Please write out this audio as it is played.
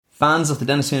Fans of the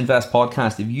Dennis Who Invest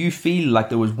podcast, if you feel like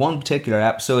there was one particular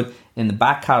episode in the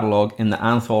back catalogue in the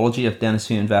anthology of Dennis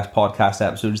Who Invest podcast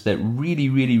episodes that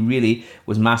really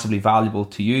was massively valuable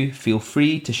to you, feel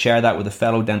free to share that with a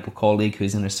fellow dental colleague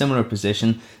who's in a similar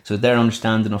position so their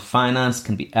understanding of finance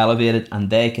can be elevated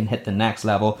and they can hit the next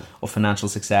level of financial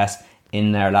success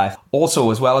in their life.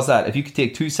 Also, as well as that, if you could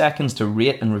take 2 seconds to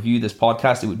rate and review this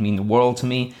podcast, it would mean the world to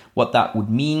me. What that would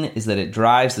mean is that it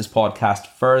drives this podcast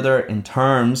further in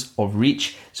terms of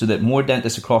reach so that more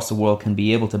dentists across the world can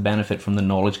be able to benefit from the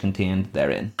knowledge contained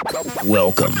therein.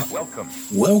 Welcome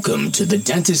to the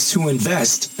Dentists Who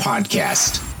Invest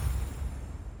podcast.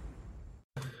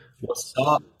 What's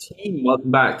up, team?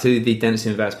 Welcome back to the Dentists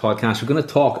Who Invest podcast. We're going to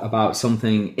talk about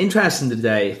something interesting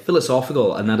today,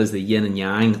 philosophical, and that is the yin and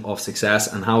yang of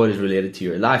success and how it is related to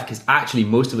your life. Because actually,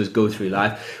 most of us go through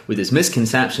life with this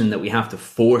misconception that we have to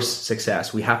force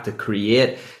success. We have to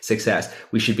create success.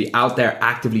 We should be out there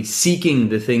actively seeking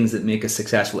the things that make us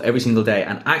successful every single day.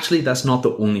 And actually, that's not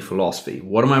the only philosophy.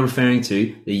 What am I referring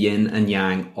to? The yin and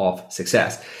yang of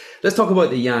success. Let's talk about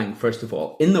the yang, first of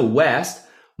all. In the West,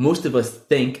 most of us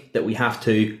think that we have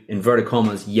to, inverted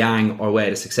commas, yang our way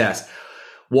to success.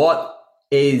 What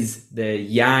is the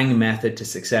yang method to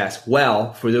success?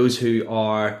 Well, for those who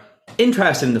are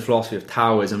interested in the philosophy of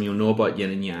Taoism, you'll know about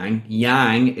yin and yang.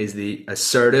 Yang is the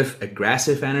assertive,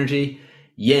 aggressive energy.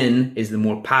 Yin is the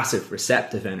more passive,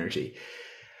 receptive energy.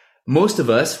 Most of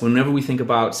us, whenever we think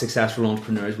about successful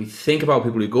entrepreneurs, we think about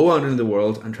people who go out into the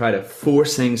world and try to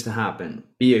force things to happen,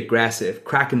 be aggressive,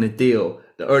 cracking the deal.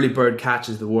 The early bird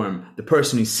catches the worm, the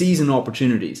person who's seizing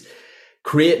opportunities,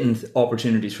 creating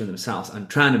opportunities for themselves and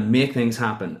trying to make things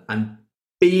happen and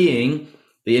being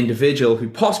the individual who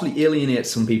possibly alienates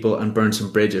some people and burns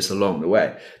some bridges along the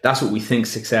way. That's what we think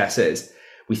success is.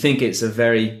 We think it's a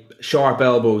very sharp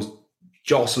elbows,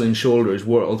 jostling shoulders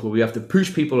world where we have to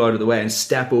push people out of the way and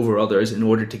step over others in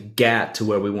order to get to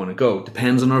where we want to go.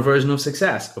 Depends on our version of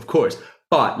success, of course.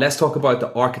 But let's talk about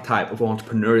the archetype of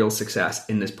entrepreneurial success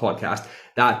in this podcast,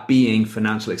 that being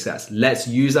financial success. Let's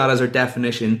use that as our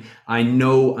definition. I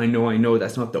know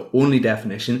that's not the only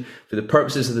definition. For the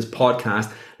purposes of this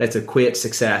podcast, let's equate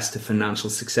success to financial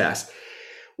success.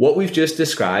 What we've just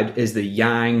described is the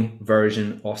yang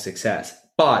version of success.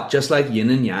 But just like yin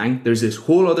and yang, there's this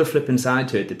whole other flipping side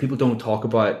to it that people don't talk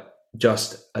about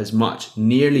just as much,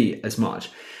 nearly as much.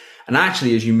 And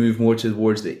actually, as you move more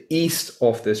towards the east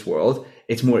of this world,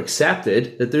 it's more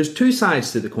accepted that there's two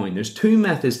sides to the coin. There's two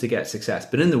methods to get success.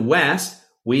 But in the West,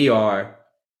 we are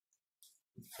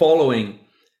following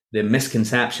the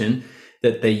misconception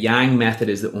that the yang method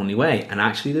is the only way. And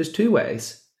actually, there's two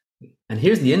ways. And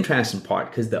here's the interesting part,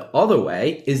 because the other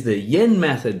way is the yin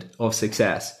method of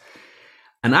success.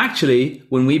 And actually,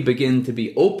 when we begin to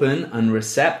be open and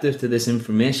receptive to this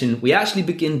information, we actually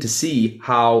begin to see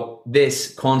how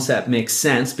this concept makes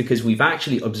sense because we've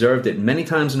actually observed it many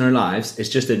times in our lives. It's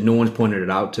just that no one's pointed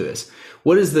it out to us.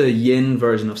 What is the yin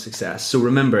version of success? So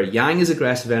remember, yang is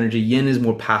aggressive energy. Yin is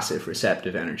more passive,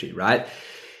 receptive energy, right?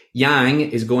 Yang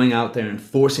is going out there and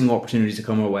forcing opportunities to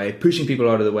come our way, pushing people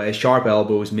out of the way, sharp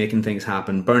elbows, making things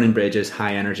happen, burning bridges,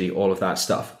 high energy, all of that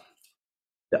stuff.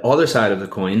 The other side of the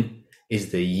coin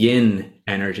is the yin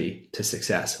energy to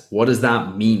success. What does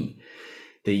that mean?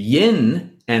 The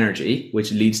yin energy,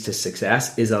 which leads to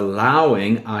success, is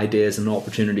allowing ideas and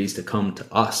opportunities to come to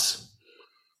us,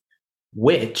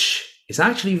 which is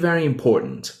actually very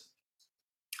important.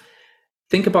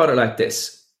 Think about it like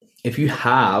this. If you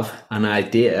have an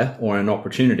idea or an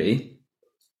opportunity,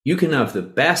 you can have the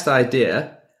best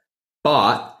idea,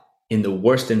 but in the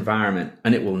worst environment,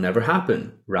 and it will never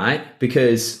happen, right?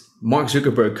 Because Mark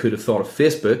Zuckerberg could have thought of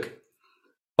Facebook,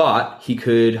 but he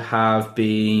could have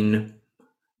been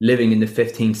living in the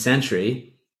 15th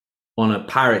century on a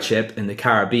pirate ship in the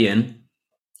Caribbean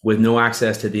with no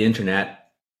access to the internet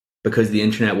because the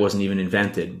internet wasn't even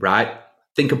invented, right?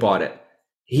 Think about it.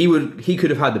 He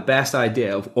could have had the best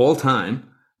idea of all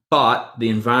time, but the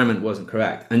environment wasn't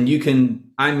correct. And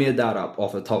I made that up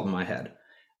off the top of my head.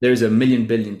 There's a million,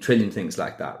 billion, trillion things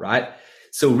like that, right?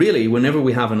 So really, whenever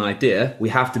we have an idea, we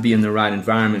have to be in the right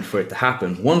environment for it to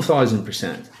happen.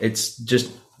 1000%. It's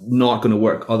just not going to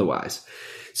work otherwise.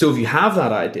 So if you have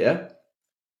that idea,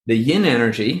 the yin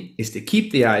energy is to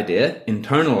keep the idea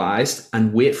internalized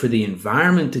and wait for the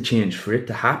environment to change for it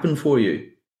to happen for you.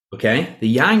 Okay. The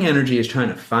yang energy is trying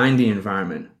to find the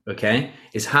environment. Okay.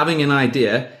 It's having an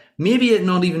idea, maybe it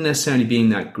not even necessarily being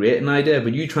that great an idea,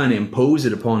 but you trying to impose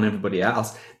it upon everybody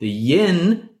else. The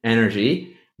yin energy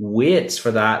waits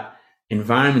for that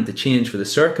environment to change, for the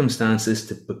circumstances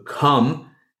to become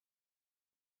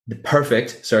the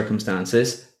perfect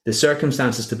circumstances the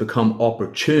circumstances to become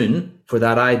opportune for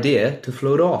that idea to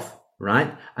float off,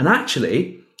 right? And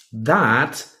actually,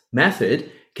 that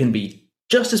method can be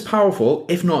just as powerful,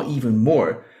 if not even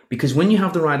more, because when you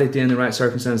have the right idea in the right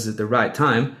circumstances at the right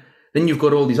time, then you've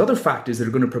got all these other factors that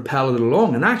are going to propel it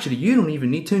along. And actually, you don't even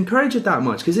need to encourage it that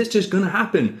much because it's just going to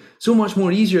happen so much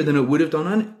more easier than it would have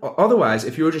done otherwise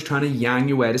if you were just trying to yang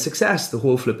your way to success the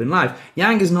whole flipping life.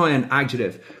 Yang is now an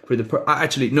adjective for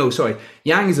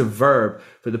yang is a verb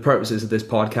for the purposes of this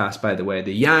podcast, by the way.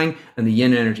 The yang and the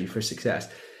yin energy for success.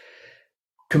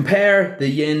 Compare the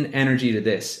yin energy to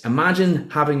this. Imagine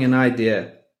having an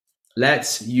idea.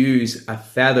 Let's use a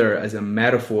feather as a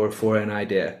metaphor for an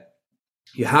idea.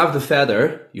 You have the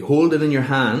feather, you hold it in your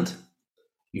hand,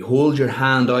 you hold your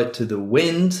hand out to the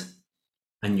wind,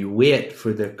 and you wait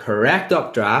for the correct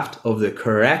updraft of the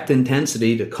correct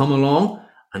intensity to come along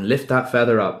and lift that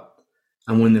feather up.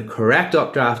 And when the correct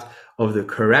updraft of the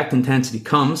correct intensity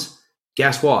comes,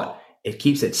 guess what? It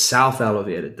keeps itself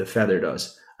elevated, the feather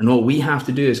does. And all we have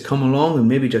to do is come along and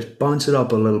maybe just bounce it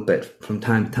up a little bit from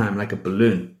time to time like a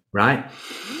balloon, right?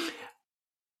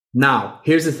 Now,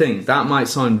 here's the thing. That might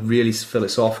sound really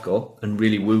philosophical and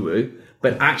really woo-woo,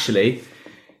 but actually,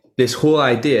 this whole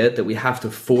idea that we have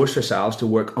to force ourselves to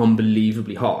work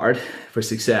unbelievably hard for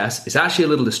success is actually a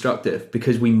little destructive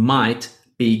because we might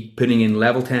be putting in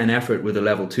level 10 effort with a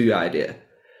level 2 idea.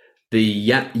 The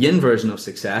yin version of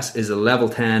success is a level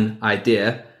 10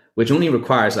 idea, which only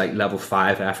requires like level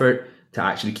 5 effort to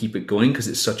actually keep it going because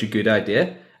it's such a good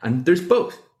idea. And there's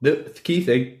both. The key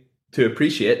thing to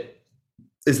appreciate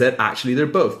is that actually they're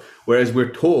both. Whereas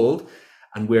we're told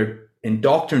and we're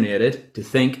indoctrinated to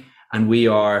think, and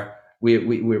we're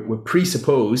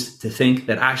presupposed to think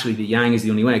that actually the yang is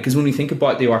the only way. Because when we think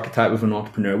about the archetype of an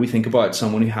entrepreneur, we think about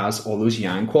someone who has all those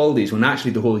yang qualities, when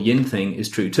actually the whole yin thing is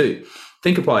true too.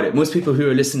 Think about it. Most people who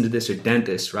are listening to this are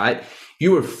dentists, right?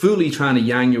 You are fully trying to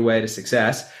yang your way to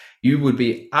success. You would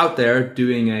be out there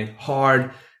doing a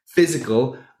hard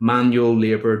physical manual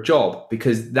labor job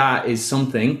because that is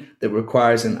something that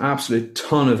requires an absolute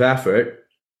ton of effort,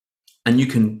 and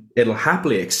it'll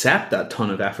happily accept that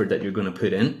ton of effort that you're going to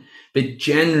put in. But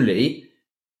generally,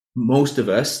 most of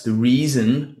us,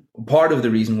 part of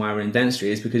the reason why we're in dentistry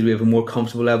is because we have a more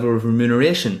comfortable level of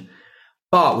remuneration.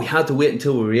 But we had to wait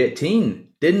until we were 18,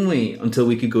 didn't we? Until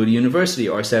we could go to university,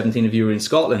 or 17 if you were in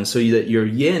Scotland, so that your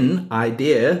yin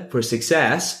idea for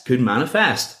success could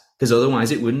manifest, because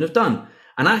otherwise it wouldn't have done.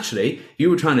 And actually, if you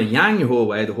were trying to yang your whole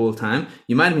way the whole time,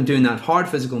 you might have been doing that hard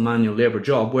physical manual labor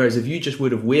job. Whereas if you just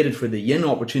would have waited for the yin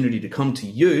opportunity to come to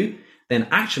you, then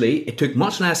actually it took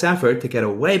much less effort to get a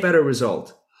way better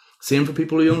result. Same for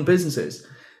people who own businesses.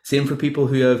 Same for people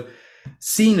who have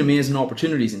seen amazing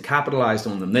opportunities and capitalized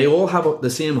on them. They all have the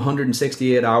same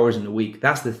 168 hours in a week.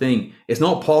 That's the thing. It's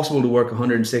not possible to work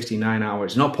 169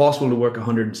 hours. It's not possible to work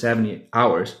 170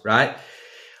 hours, right?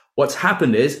 What's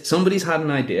happened is somebody's had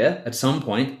an idea at some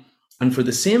point, and for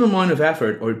the same amount of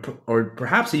effort, or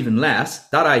perhaps even less,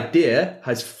 that idea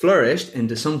has flourished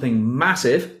into something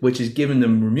massive, which has given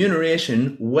them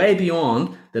remuneration way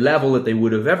beyond the level that they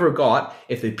would have ever got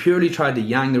if they purely tried to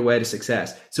yang their way to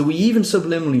success. So we even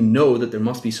subliminally know that there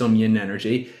must be some yin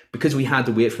energy because we had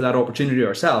to wait for that opportunity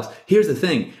ourselves. Here's the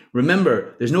thing.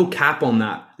 Remember, there's no cap on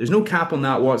that. There's no cap on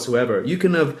that whatsoever. You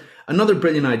can have another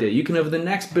brilliant idea. You can have the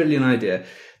next brilliant idea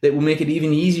that will make it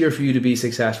even easier for you to be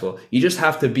successful. You just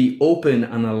have to be open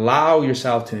and allow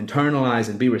yourself to internalize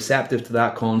and be receptive to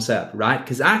that concept, right?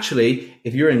 Because actually,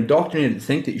 if you're indoctrinated to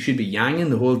think that you should be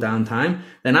yanging the whole damn time,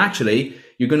 then actually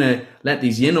you're going to let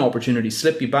these yin opportunities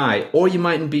slip you by, or you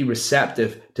mightn't be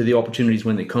receptive to the opportunities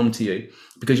when they come to you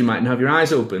because you mightn't have your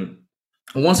eyes open.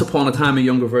 And once upon a time, a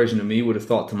younger version of me would have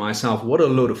thought to myself, what a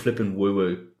load of flipping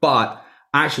woo-woo. But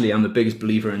actually, I'm the biggest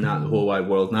believer in that in the whole wide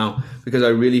world now, because I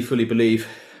really fully believe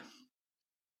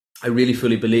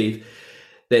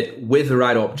that with the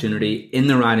right opportunity, in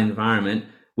the right environment,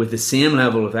 with the same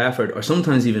level of effort, or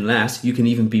sometimes even less, you can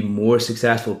even be more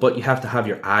successful, but you have to have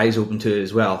your eyes open to it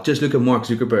as well. Just look at Mark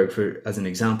Zuckerberg as an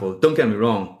example. Don't get me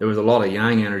wrong, there was a lot of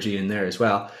yang energy in there as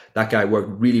well. That guy worked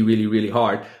really, really, really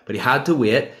hard, but he had to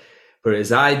wait for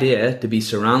his idea to be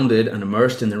surrounded and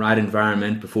immersed in the right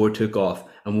environment before it took off.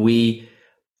 And we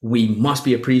must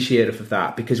be appreciative of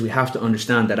that, because we have to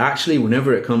understand that actually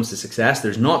whenever it comes to success,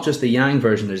 there's not just the yang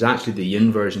version, there's actually the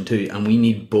yin version too. And we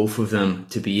need both of them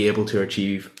to be able to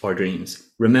achieve our dreams.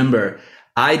 Remember,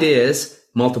 ideas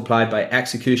multiplied by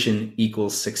execution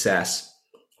equals success,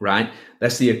 right?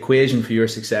 That's the equation for your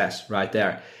success right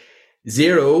there.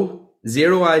 Zero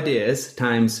ideas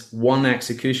times one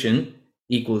execution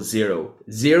equals 0.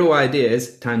 0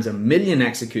 ideas times a million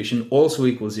execution also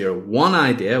equals 0. One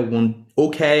idea, one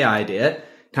okay idea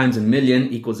times a million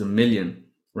equals a million,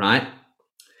 right?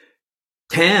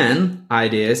 10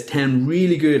 ideas, 10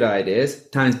 really good ideas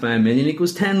times by a million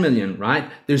equals 10 million, right?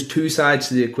 There's two sides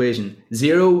to the equation.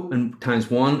 0 and times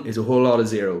 1 is a whole lot of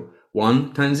 0.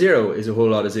 1 times 0 is a whole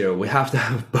lot of 0. We have to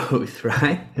have both,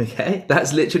 right? Okay?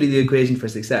 That's literally the equation for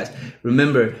success.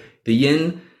 Remember, the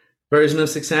yin version of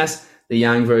success, the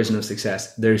yang version of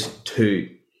success. There's two.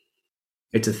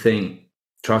 It's a thing.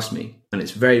 Trust me. And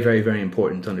it's very, very, very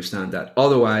important to understand that.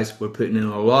 Otherwise, we're putting in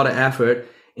a lot of effort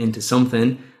into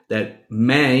something that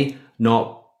may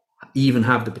not even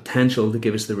have the potential to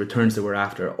give us the returns that we're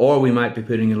after. Or we might be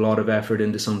putting a lot of effort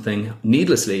into something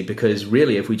needlessly, because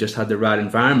really, if we just had the right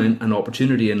environment, an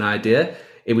opportunity, an idea,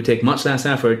 it would take much less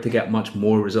effort to get much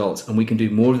more results. And we can do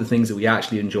more of the things that we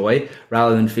actually enjoy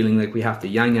rather than feeling like we have to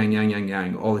yang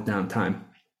all the damn time.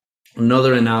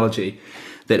 Another analogy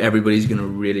that everybody's going to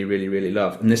really, really, really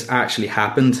love. And this actually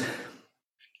happened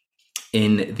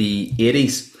in the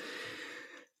 80s.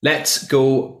 Let's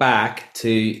go back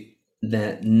to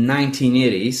the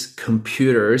 1980s,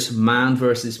 computers, man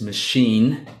versus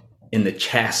machine in the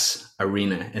chess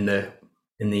arena, in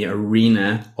the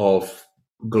arena of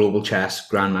global chess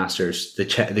grandmasters,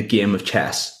 the game of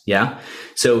chess. Yeah.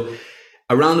 So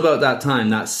around about that time,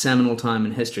 that seminal time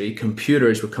in history,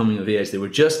 computers were coming of age. They were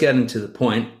just getting to the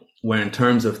point where, in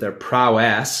terms of their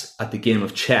prowess at the game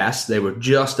of chess, they were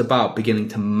just about beginning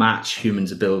to match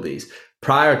humans' abilities.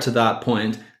 Prior to that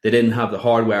point, they didn't have the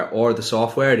hardware or the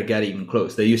software to get even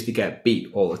close. They used to get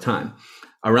beat all the time.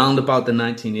 Around about the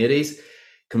 1980s,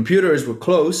 computers were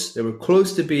close. They were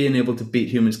close to being able to beat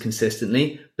humans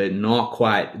consistently, but not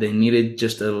quite. They needed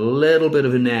just a little bit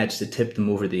of an edge to tip them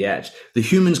over the edge. The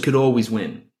humans could always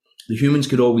win. The humans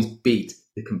could always beat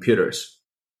the computers.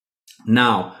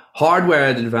 Now, hardware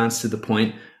had advanced to the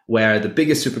point where the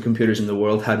biggest supercomputers in the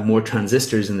world had more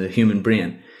transistors in the human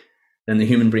brain than the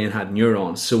human brain had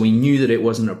neurons. So we knew that it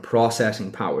wasn't a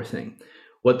processing power thing.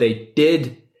 They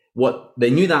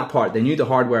knew that part. They knew the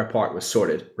hardware part was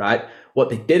sorted, right? What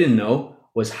they didn't know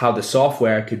was how the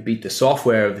software could beat the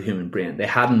software of the human brain. They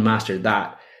hadn't mastered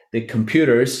that. The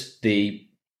computers, the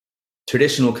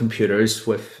traditional computers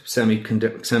with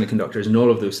semiconductors and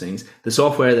all of those things, the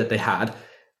software that they had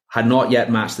not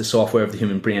yet matched the software of the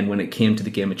human brain when it came to the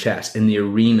game of chess, in the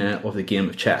arena of the game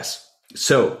of chess.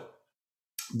 So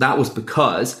that was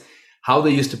because how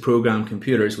they used to program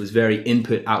computers was very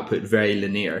input-output, very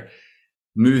linear.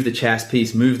 Move the chess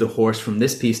piece, move the horse from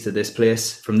this piece to this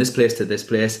place, from this place to this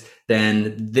place,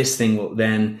 then this thing will,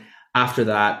 then after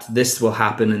that, this will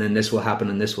happen, and then this will happen,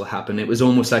 and this will happen. It was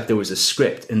almost like there was a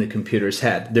script in the computer's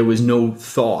head. There was no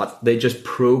thought. They just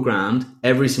programmed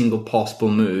every single possible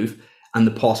move and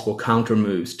the possible counter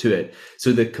moves to it.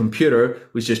 So the computer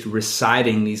was just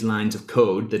reciting these lines of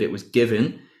code that it was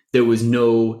given. There was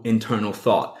no internal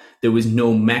thought. There was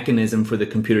no mechanism for the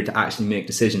computer to actually make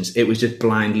decisions. It was just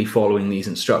blindly following these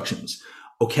instructions.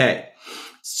 Okay,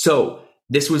 so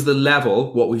this was the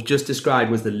level, what we've just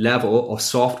described was the level of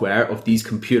software of these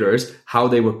computers, how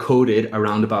they were coded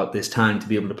around about this time to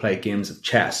be able to play games of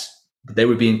chess. But they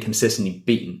were being consistently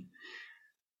beaten.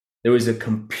 There was a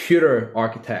computer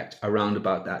architect around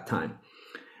about that time.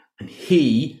 And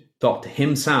he thought to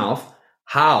himself,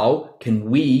 how can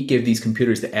we give these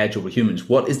computers the edge over humans?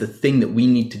 What is the thing that we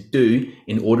need to do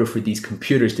in order for these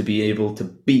computers to be able to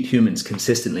beat humans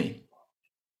consistently?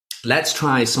 Let's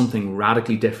try something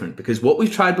radically different, because what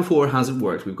we've tried before hasn't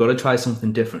worked. We've got to try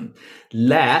something different.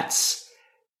 Let's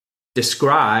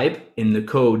describe in the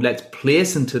code, let's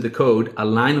place into the code a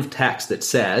line of text that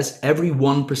says every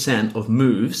 1% of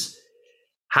moves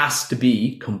has to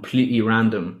be completely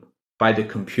random by the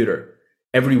computer.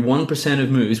 Every 1%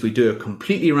 of moves, we do a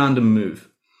completely random move.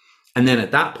 And then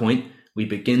at that point, we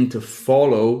begin to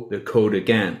follow the code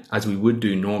again, as we would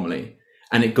do normally.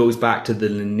 And it goes back to the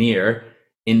linear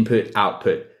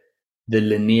input-output, the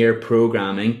linear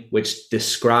programming, which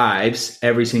describes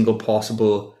every single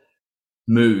possible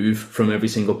move from every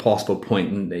single possible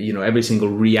point, and every single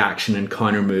reaction and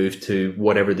counter move to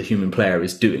whatever the human player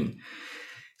is doing.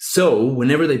 So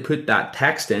whenever they put that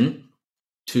text in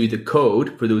to the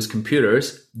code for those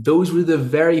computers, those were the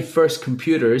very first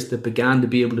computers that began to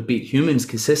be able to beat humans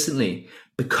consistently,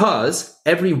 because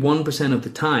every 1% of the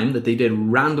time that they did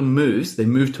random moves, they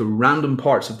moved to random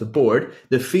parts of the board,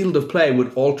 the field of play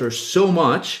would alter so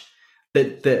much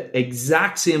that the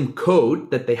exact same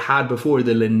code that they had before,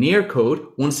 the linear code,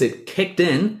 once it kicked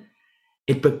in,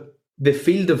 the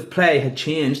field of play had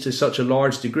changed to such a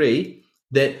large degree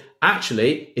that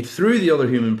actually it threw the other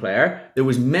human player. There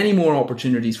was many more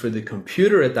opportunities for the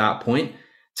computer at that point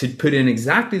to put in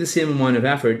exactly the same amount of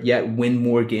effort, yet win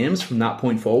more games from that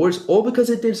point forwards, all because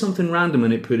it did something random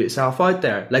and it put itself out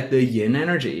there, like the yin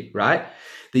energy, right?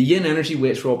 The yin energy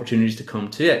waits for opportunities to come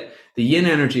to it. The yin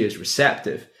energy is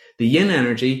receptive. The yin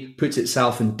energy puts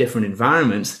itself in different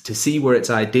environments to see where its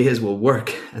ideas will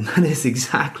work. And that is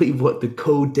exactly what the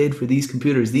code did for these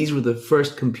computers. These were the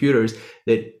first computers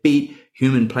that beat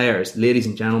human players, ladies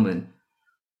and gentlemen.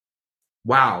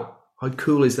 Wow, how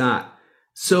cool is that?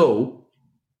 So,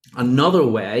 another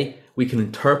way we can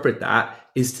interpret that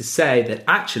is to say that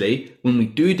actually, when we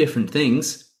do different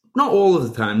things, not all of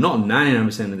the time, not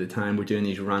 99% of the time we're doing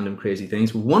these random crazy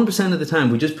things, but 1% of the time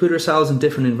we just put ourselves in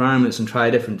different environments and try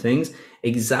different things,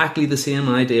 exactly the same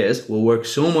ideas will work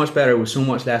so much better with so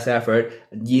much less effort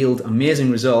and yield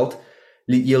amazing results,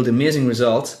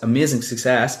 amazing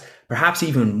success, perhaps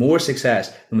even more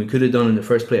success than we could have done in the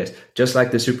first place, just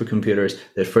like the supercomputers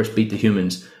that first beat the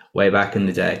humans way back in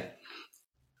the day.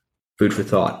 Food for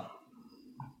thought.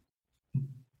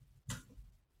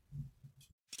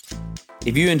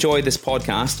 If you enjoyed this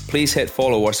podcast, please hit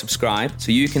follow or subscribe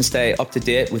so you can stay up to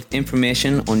date with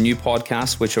information on new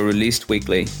podcasts which are released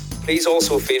weekly. Please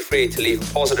also feel free to leave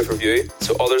a positive review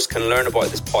so others can learn about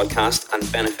this podcast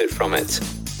and benefit from it.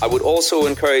 I would also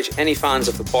encourage any fans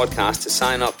of the podcast to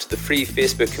sign up to the free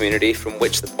Facebook community from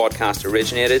which the podcast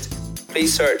originated.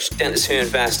 Please search Dentists Who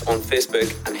Invest on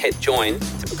Facebook and hit join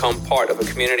to become part of a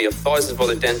community of thousands of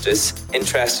other dentists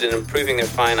interested in improving their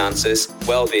finances,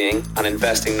 well-being and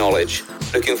investing knowledge.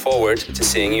 Looking forward to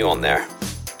seeing you on there.